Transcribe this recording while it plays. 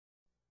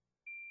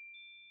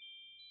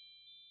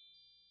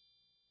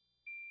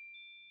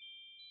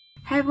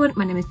Hey everyone,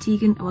 my name is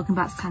Tegan and welcome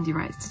back to Tandy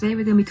Writes. Today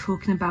we're going to be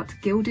talking about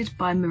Gilded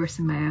by Marissa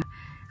Meyer,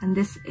 and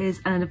this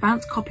is an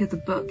advanced copy of the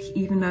book,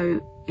 even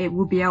though it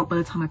will be out by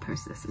the time I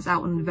post this. It's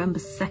out on November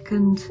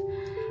 2nd,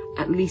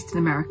 at least in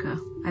America,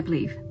 I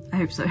believe. I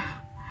hope so.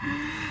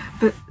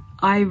 But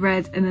I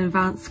read an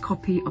advanced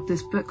copy of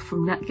this book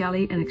from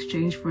NetGalley in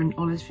exchange for an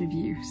honest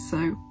review,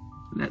 so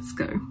let's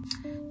go.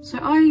 So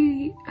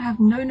I have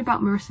known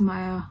about Marissa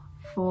Meyer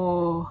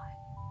for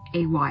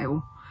a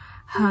while.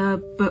 Her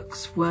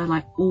books were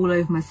like all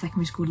over my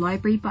secondary school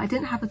library, but I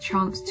didn't have a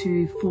chance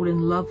to fall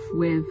in love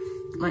with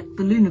like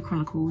the Lunar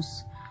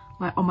Chronicles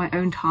like on my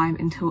own time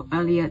until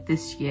earlier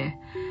this year,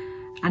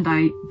 and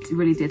I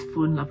really did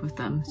fall in love with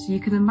them. So you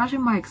can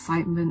imagine my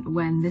excitement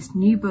when this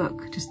new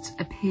book just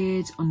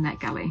appeared on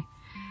NetGalley.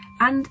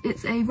 And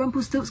it's a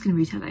Rumpelstiltskin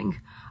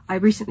retelling. I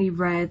recently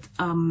read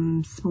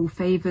Small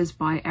Favours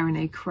by Erin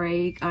A.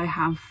 Craig. I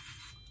have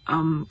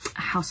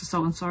House of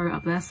Salt and Sorrow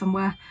up there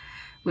somewhere,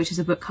 which is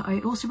a book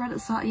I also read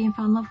at Sati and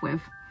fell in love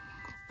with.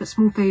 But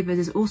Small Favours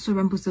is also a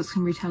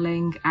Rumpelstiltskin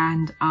retelling,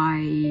 and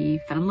I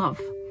fell in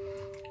love.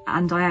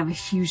 And I have a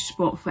huge soft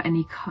spot for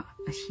any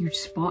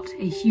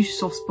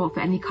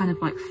kind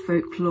of like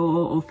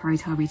folklore or fairy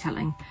tale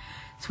retelling.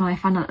 So when I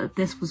found out that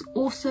this was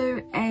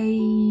also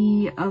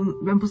a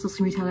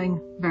Rumpelstiltskin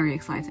retelling, very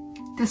excited.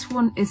 This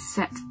one is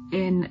set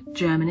in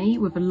Germany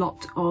with a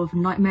lot of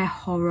nightmare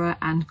horror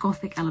and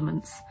gothic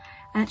elements.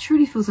 And it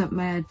truly feels like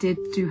Meyer did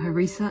do her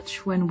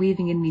research when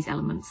weaving in these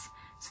elements,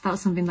 so that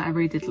was something that I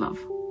really did love.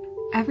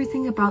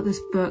 Everything about this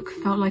book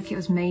felt like it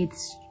was made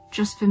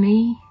just for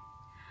me,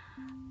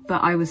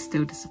 but I was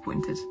still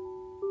disappointed.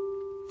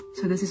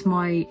 So this is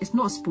it's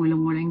not a spoiler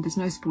warning, there's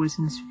no spoilers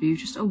in this review,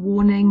 just a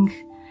warning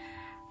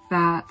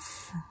that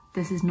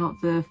this is not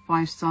the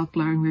 5-star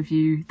glowing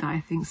review that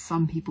I think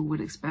some people would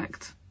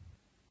expect.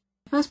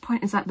 The first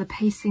point is that the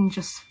pacing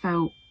just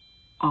felt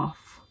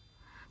off.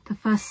 The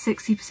first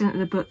 60% of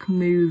the book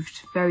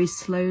moved very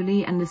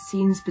slowly, and the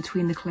scenes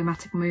between the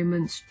climatic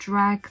moments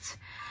dragged,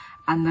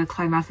 and the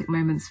climatic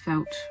moments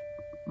felt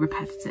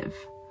repetitive.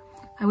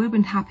 I would have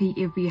been happy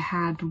if we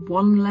had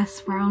one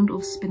less round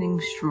of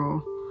spinning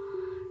straw.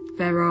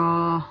 There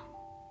are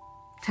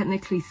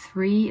technically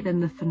 3 in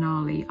the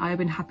finale. I would have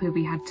been happy if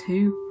we had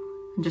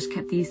 2 and just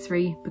kept these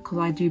 3, because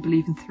I do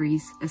believe in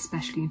 3s,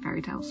 especially in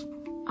fairy tales.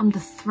 The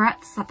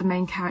threats that the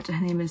main character,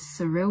 her name is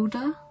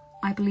Cyrilda,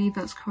 I believe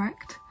that's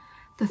correct.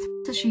 The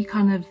threats that she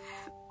kind of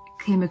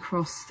came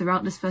across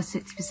throughout this first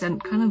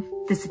 60% kind of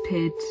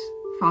disappeared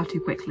far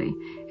too quickly.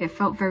 It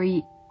felt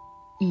very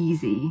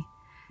easy.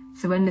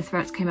 So when the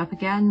threats came up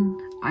again,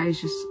 I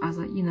was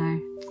like, you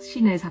know, she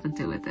knows how to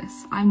deal with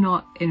this. I'm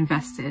not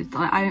invested.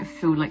 I don't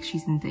feel like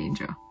she's in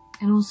danger.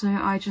 And also,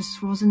 I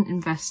just wasn't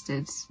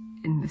invested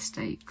in the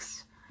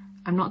stakes.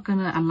 I'm not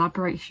gonna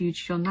elaborate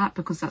hugely on that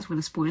because that's where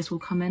the spoilers will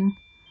come in.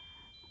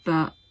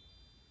 But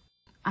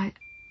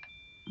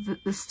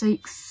the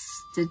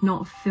stakes did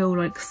not feel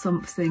like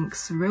something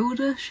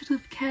Cyrilda should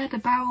have cared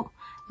about,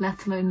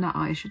 let alone that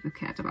I should have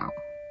cared about.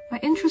 My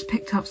interest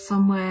picked up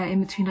somewhere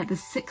in between like the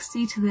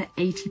 60 to the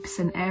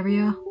 80%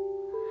 area,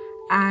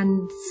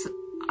 and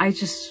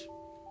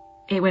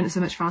it went so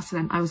much faster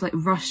then. I was like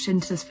rushed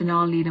into this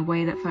finale in a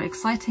way that felt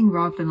exciting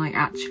rather than like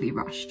actually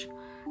rushed.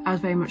 I was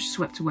very much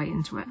swept away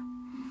into it.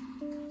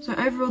 So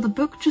overall the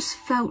book just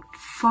felt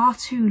far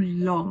too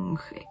long,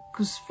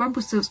 because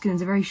Rumpelstiltskin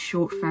is a very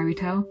short fairy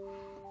tale,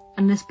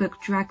 and this book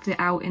dragged it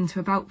out into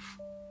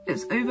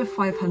it's over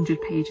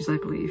 500 pages I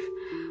believe,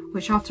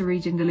 which after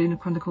reading the Lunar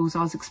Chronicles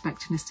I was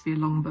expecting this to be a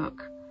long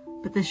book,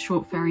 but this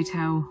short fairy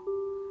tale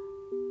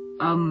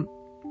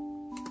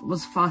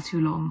was far too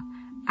long,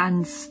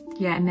 and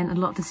yeah, it meant a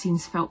lot of the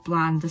scenes felt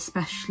bland,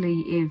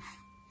 especially if,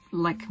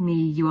 like me,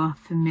 you are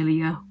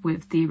familiar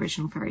with the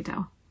original fairy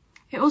tale.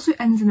 It also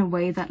ends in a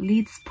way that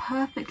leads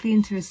perfectly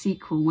into a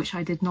sequel, which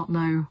I did not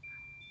know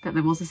that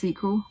there was a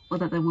sequel, or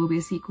that there will be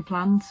a sequel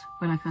planned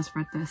when I first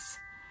read this.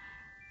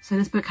 So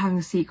this book having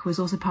a sequel is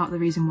also part of the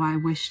reason why I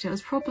wished it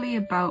was probably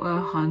about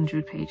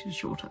 100 pages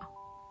shorter.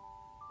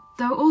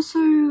 There were also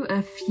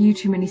a few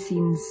too many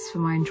scenes for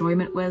my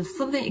enjoyment where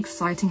something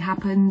exciting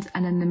happened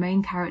and then the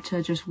main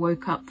character just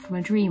woke up from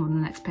a dream on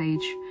the next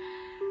page.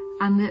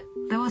 And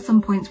there were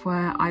some points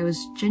where I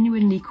was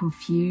genuinely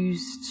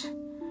confused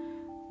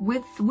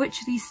with which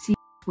of these scenes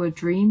were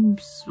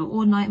dreams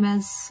or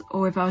nightmares,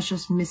 or if I was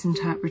just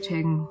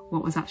misinterpreting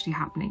what was actually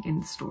happening in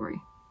the story.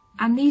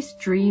 And these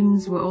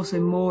dreams were also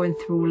more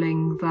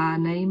enthralling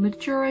than a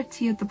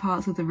majority of the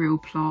parts of the real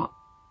plot.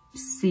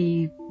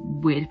 See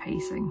weird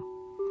pacing.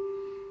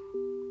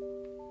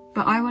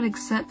 But I will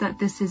accept that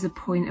this is a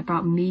point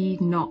about me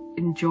not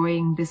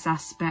enjoying this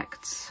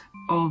aspect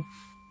of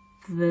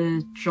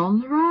the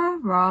genre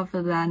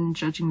rather than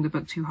judging the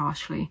book too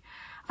harshly.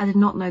 I did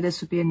not know this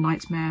would be a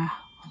nightmare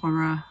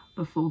horror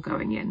before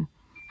going in.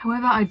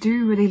 However, I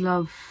do really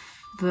love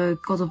the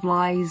God of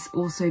Lies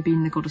also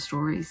being the God of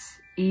Stories,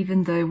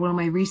 even though one of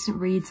my recent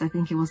reads, I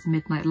think it was The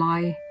Midnight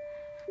Lie,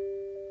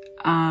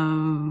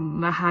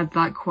 I had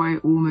that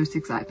quote almost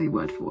exactly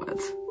word for word.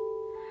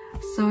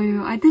 So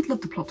I did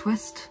love the plot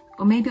twist,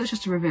 or maybe it was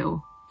just a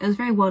reveal. It was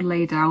very well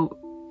laid out,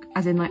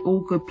 as in like all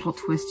good plot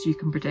twists you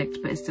can predict,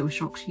 but it still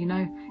shocks you, you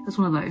know? It was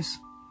one of those.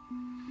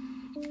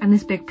 And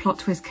this big plot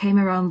twist came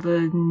around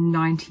the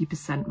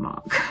 90%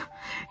 mark.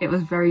 It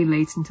was very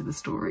late into the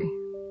story.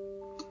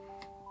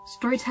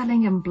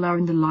 Storytelling and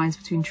blurring the lines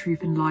between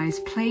truth and lies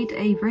played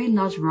a very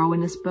large role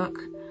in this book,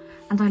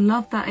 and I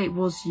love that it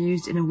was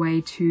used in a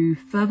way to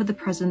further the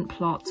present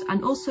plot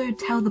and also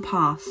tell the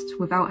past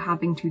without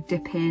having to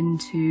dip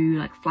into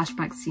like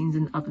flashback scenes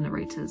and other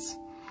narrators.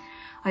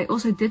 I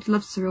also did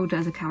love Serilda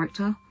as a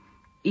character,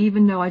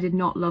 even though I did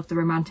not love the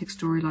romantic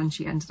storyline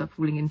she ended up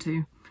falling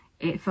into.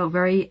 It felt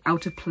very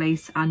out of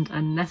place and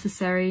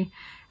unnecessary,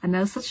 and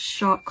there was such a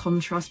sharp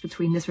contrast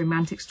between this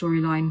romantic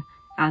storyline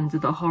and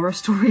the horror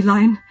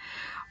storyline,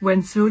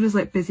 when Serilda's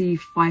like busy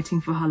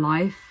fighting for her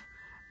life,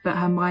 but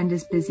her mind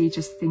is busy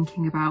just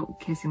thinking about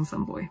kissing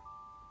some boy.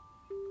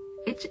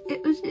 It's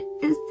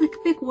like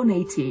a big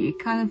 180. It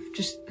kind of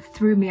just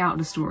threw me out of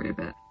the story a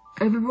bit.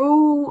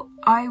 Overall,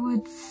 I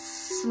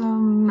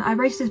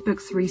rated this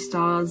book 3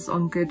 stars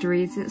on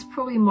Goodreads. It's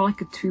probably more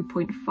like a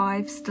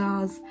 2.5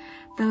 stars.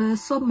 There were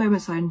some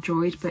moments I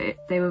enjoyed, but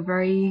they were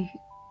very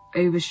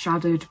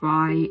overshadowed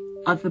by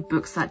other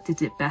books that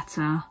did it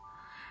better,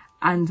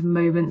 and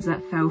moments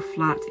that fell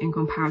flat in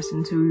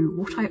comparison to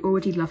what I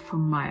already love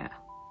from Meyer.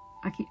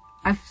 I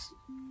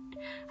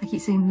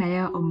keep saying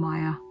Meyer or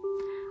Meyer.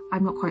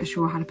 I'm not quite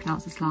sure how to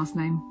pronounce this last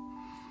name,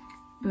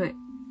 but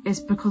it's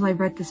because I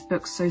read this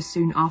book so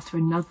soon after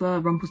another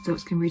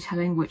Rumpelstiltskin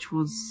retelling, which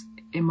was,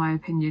 in my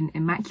opinion,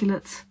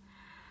 immaculate.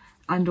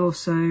 And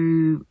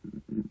also,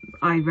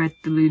 I read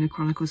the Lunar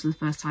Chronicles for the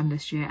first time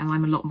this year, and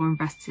I'm a lot more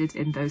invested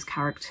in those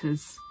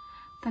characters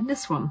than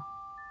this one.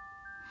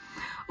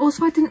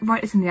 Also, I didn't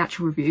write this in the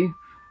actual review,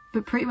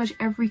 but pretty much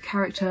every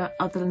character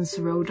other than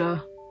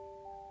Serilda,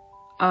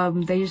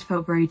 they just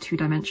felt very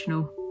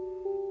two-dimensional.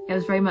 It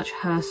was very much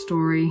her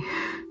story.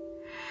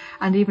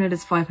 And even though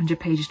it's 500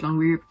 pages long,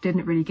 we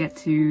didn't really get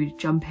to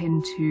jump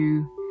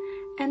into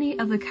any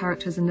other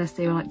characters unless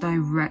they were like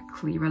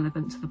directly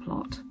relevant to the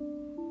plot.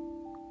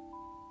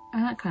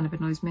 And that kind of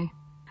annoys me.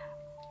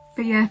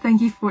 But yeah, thank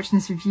you for watching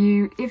this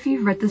review. If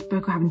you've read this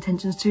book or have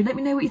intentions to, let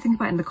me know what you think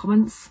about it in the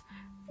comments,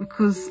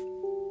 because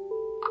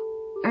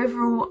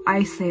overall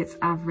I say it's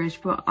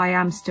average, but I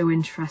am still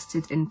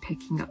interested in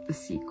picking up the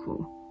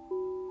sequel.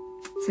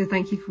 So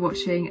thank you for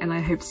watching, and I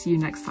hope to see you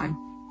next time.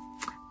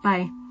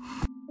 Bye.